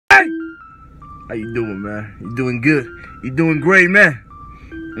Hey! How you doing, man? You doing good? You doing great, man?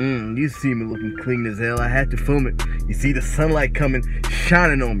 You see me looking clean as hell. I had to film it. You see the sunlight coming,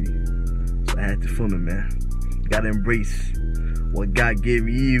 shining on me. So I had to film it, man. Gotta embrace what God gave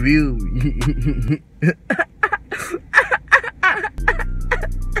you.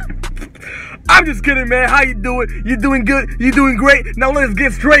 I'm just kidding, man. How you doing? You doing good? You doing great? Now let's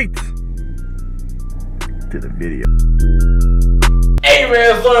get straight to the video. Hey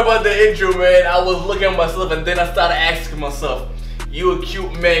man, sorry about the intro, man. I was looking at myself and then I started asking myself, you a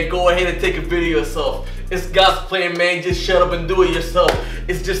cute man, go ahead and take a video yourself. It's God's plan, man, just shut up and do it yourself.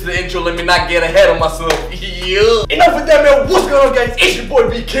 It's just the intro, let me not get ahead of myself. Yeah. Enough of that, man. What's going on, guys? It's your boy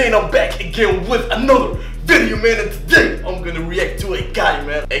BK and I'm back again with another video, man. And today I'm gonna react to a guy,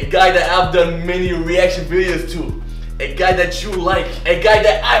 man. A guy that I've done many reaction videos to. A guy that you like. A guy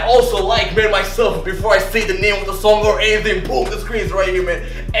that I also like, man, myself. Before I say the name of the song or anything, boom, the screen's right here, man.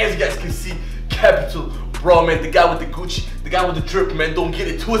 As you guys can see, Capital Bra, man. The guy with the Gucci, the guy with the drip, man. Don't get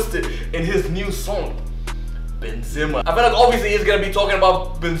it twisted. In his new song, Benzema. I feel like obviously he's gonna be talking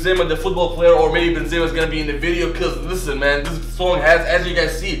about Benzema, the football player, or maybe Benzema's gonna be in the video. Cause listen, man, this song has, as you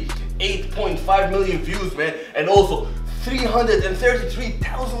guys see, 8.5 million views, man, and also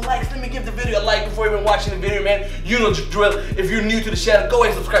 333,000 likes. Let me give the video a like before even watching the video, man. You know the drill. If you're new to the channel, go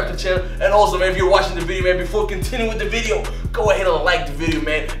ahead and subscribe to the channel. And also, man, if you're watching the video, man, before continuing with the video, go ahead and like the video,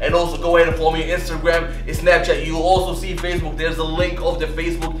 man. And also go ahead and follow me on Instagram and Snapchat. You'll also see Facebook. There's a link of the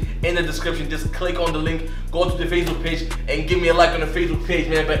Facebook in the description. Just click on the link, go to the Facebook page, and give me a like on the Facebook page,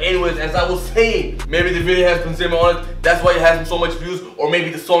 man. But anyways, as I was saying, maybe the video has Benzema on it. That's why it has so much views. Or maybe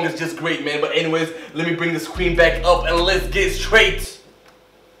the song is just great, man. But anyways, let me bring the screen back up and let's get straight.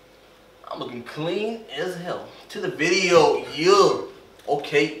 I'm looking clean as hell to the video. Yeah.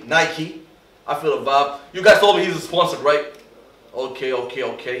 Okay, Nike. I feel the vibe. You guys told me he's a sponsor, right? Okay.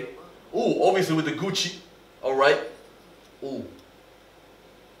 Ooh, obviously with the Gucci. Alright. Ooh.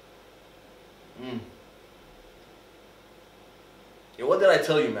 Yeah, what did I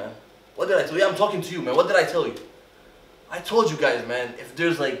tell you, man? What did I tell you? Yeah, I'm talking to you, man. What did I tell you? I told you guys, man, if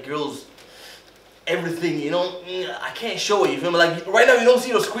there's like girls, everything, you know, I can't show it, you feel me? Like right now you don't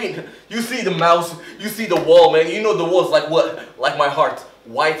see the screen. You see the mouse, you see the wall, man. You know the wall's like what? Like my heart.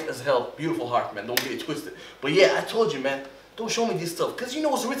 White as hell. Beautiful heart, man. Don't get it twisted. But yeah, I told you, man, don't show me this stuff. Because you know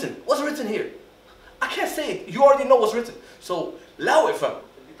what's written. What's written here? I can't say it. You already know what's written. So, allow it, fam.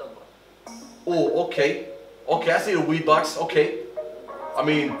 Oh, okay. Okay, I see the weed box. Okay. I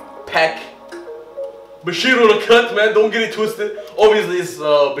mean, pack. Bushido the cut, man. Don't get it twisted. Obviously, it's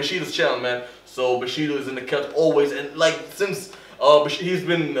Bushido's channel, man. So Bushido is in the cut always. And like, since he's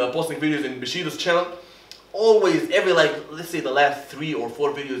been posting videos in Bushido's channel, always, every like, let's say the last 3 or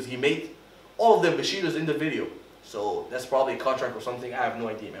 4 videos he made, all of them Bushido's in the video. So that's probably a contract or something. I have no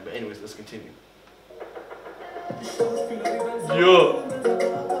idea, man. But anyways, let's continue. Yo.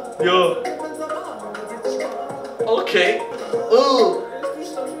 Okay. Ooh.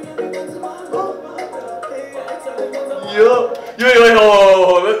 Yo.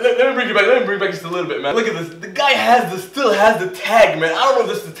 Let me bring you back. Let me bring back just a little bit, man. Look at this. The guy still has the tag, man. I don't know if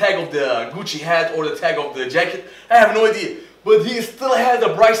this is the tag of the Gucci hat or the tag of the jacket. I have no idea. But he still has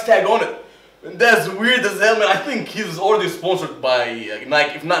the price tag on it. And that's weird as hell, man. I think he's already sponsored by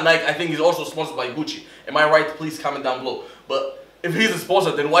Nike. If not Nike, I think he's also sponsored by Gucci. Am I right? Please comment down below. But if he's a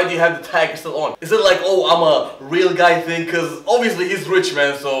sponsor, then why do you have the tag still on? Is it like, oh, I'm a real guy thing? Because obviously he's rich,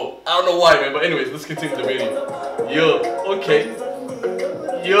 man. So I don't know why, man. But anyways, let's continue the video. Yo, okay.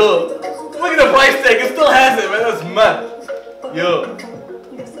 Yo, look at the price tag. It still has it, man. That's mad. Yo.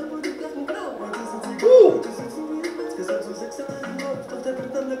 Woo.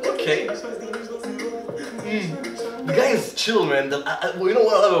 Okay. The guy is chill, man. Well, you know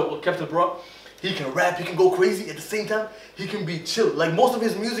what I love about Capital Bra? He can rap, he can go crazy, at the same time, he can be chill. Like, most of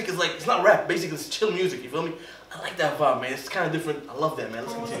his music is like, it's not rap, basically it's chill music, you feel me? I like that vibe, man. It's kind of different. I love that, man.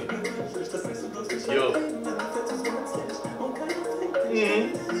 Let's continue. Yo.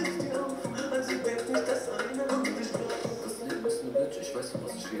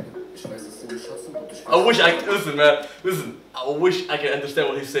 I wish I wish I could understand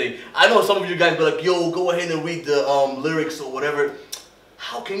what he's saying. I know some of you guys be like, yo, go ahead and read the lyrics or whatever.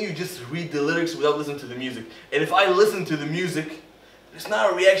 How can you just read the lyrics without listening to the music? And if I listen to the music, it's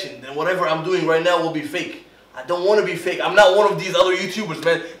not a reaction, then whatever I'm doing right now will be fake. I don't want to be fake. I'm not one of these other YouTubers,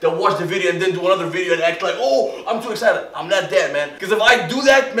 man, that watch the video and then do another video and act like, oh, I'm too excited. I'm not that, man. Because if I do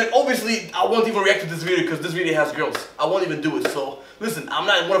that, man, obviously, I won't even react to this video because this video has girls. I won't even do it. So, listen, I'm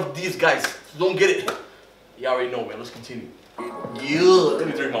not one of these guys. So don't get it. You already know, man. Let's continue. Yeah. Let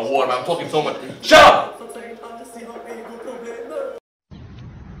me drink my water, man. I'm talking so much. Shut up!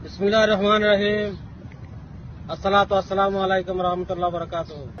 Bismillahirrahmanirrahim. Assalatu wassalamu alaikum warahmatullahi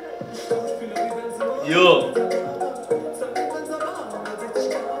wabarakatuh. Yo.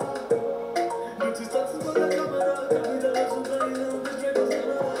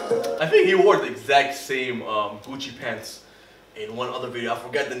 I think he wore the exact same Gucci pants in one other video. I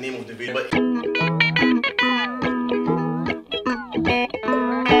forgot the name of the video, but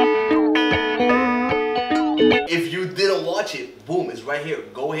if you didn't watch it, boom, it's right here.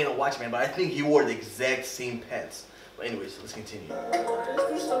 Go ahead and watch, man. But I think he wore the exact same pants. But anyways, let's continue.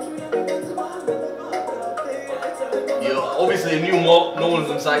 Yo, obviously a new mall, no one's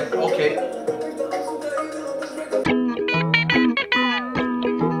inside. Okay.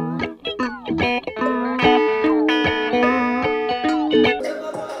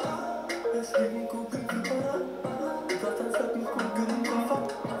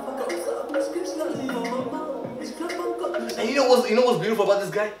 And you know what's beautiful about this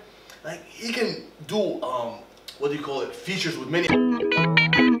guy? Like, he can do what do you call it? Features with many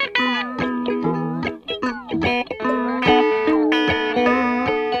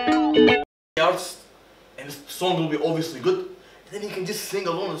artists, and the song will be obviously good. And then he can just sing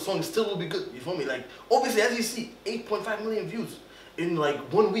alone. The song still will be good. You feel me? Like, obviously, as you see, 8.5 million views in like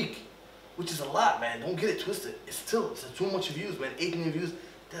 1 week, which is a lot, man. Don't get it twisted. It's too much views, man. 8 million views.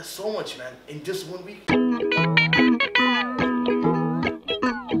 That's so much, man, in just 1 week.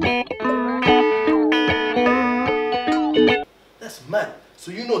 That's mad.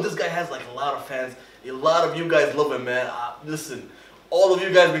 So you know this guy has like a lot of fans. A lot of you guys love him, man. Listen, all of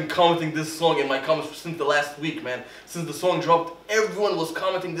you guys been commenting this song in my comments since the last week, man. Since the song dropped, everyone was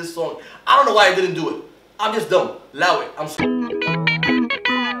commenting this song. I don't know why I didn't do it. I'm just dumb. Allow it. I'm sorry.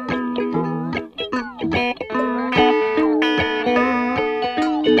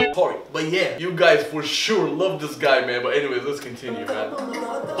 But yeah, you guys for sure love this guy, man. But anyways, let's continue, man.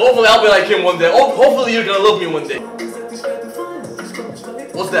 Hopefully I'll be like him one day. Oh, hopefully you're gonna love me one day.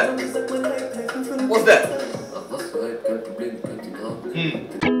 What's that? What's that?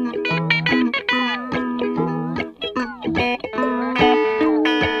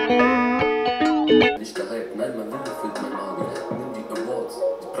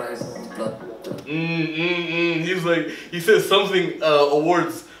 He says something,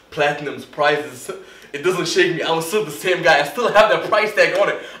 awards, platinums, prizes. It doesn't shake me. I'm still the same guy. I still have that price tag on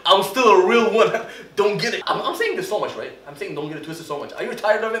it. I'm still a real one. Don't get it. I'm saying this so much, right? I'm saying don't get it twisted so much. Are you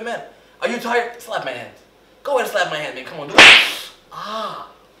tired of it, man? Are you tired? Slap my hand. Go ahead and slap my hand, man. Come on, do it. I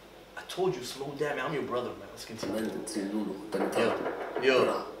told you, slow down, man. I'm your brother, man. Let's continue.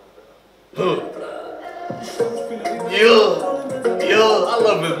 Yo. Yo, I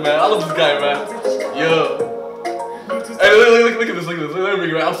love this, man. I love this guy, man. Yo. Hey, look at this, Let me bring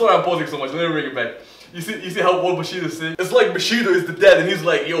it back. I'm sorry I'm pausing so much. Let me bring it back. You see how what Bushido's saying? It's like Bushido is the dad and he's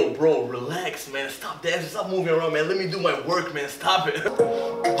like, yo, bro, relax, man. Stop dancing. Stop moving around, man. Let me do my work, man. Stop it.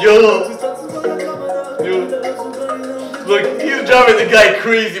 Yo. Look, he's driving the guy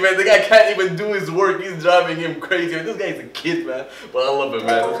crazy, man. The guy can't even do his work. He's driving him crazy, man. This guy's a kid, man. But I love him,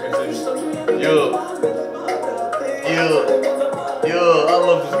 man. Let's continue. Yo, I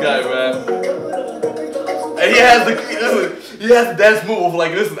love this guy, man. And he has the dance move of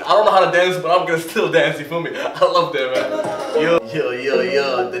like, listen, I don't know how to dance, but I'm gonna still dance, you feel me? I love that, man. Yo,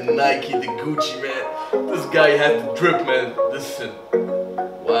 the Nike, the Gucci, man. This guy has the drip, man. Listen.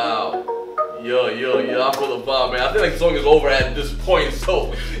 Wow. Yo, I feel the vibe, man. I feel like the song is over at this point,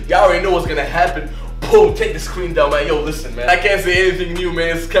 so y'all already know what's gonna happen. Boom, take the screen down, man. Yo, listen, man. I can't say anything new,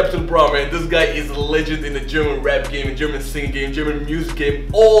 man. It's Capital Bra, man. This guy is a legend in the German rap game, in German singing game, German music game,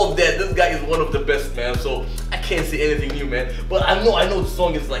 all of that. This guy is one of the best, man. So I can't say anything new, man. But I know the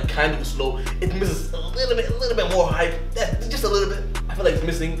song is like kind of slow. It misses a little bit more hype. That's just a little bit. I feel like it's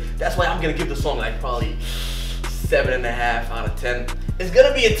missing. That's why I'm gonna give the song like probably 7.5 out of 10. It's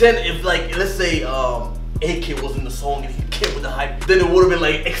gonna be a 10 if like, let's say AK was in the song, if you cared with the hype, then it would have been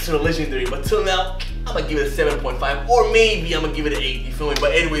like extra legendary. But till now, I'm gonna give it a 7.5, or maybe I'm gonna give it an 8, you feel me?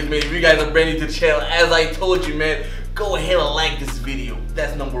 But anyways, man, if you guys are brand new to the channel, as I told you, man, go ahead and like this video.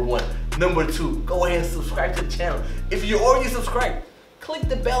 That's number 1. Number 2, go ahead and subscribe to the channel. If you're already subscribed, click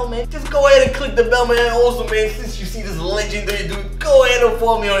the bell, man. Just go ahead and click the bell, man. And also, man, since you see this legendary dude, go ahead and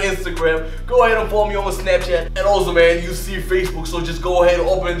follow me on Instagram. Go ahead and follow me on Snapchat. And also, man, you see Facebook, so just go ahead and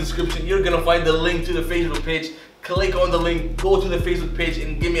open the description. You're gonna find the link to the Facebook page. Click on the link, go to the Facebook page,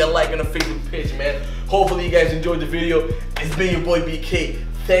 and give me a like on the Facebook page, man. Hopefully, you guys enjoyed the video. It's been your boy BK.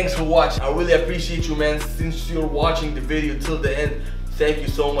 Thanks for watching. I really appreciate you, man. Since you're watching the video till the end, thank you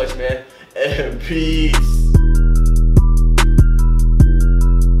so much, man. And peace.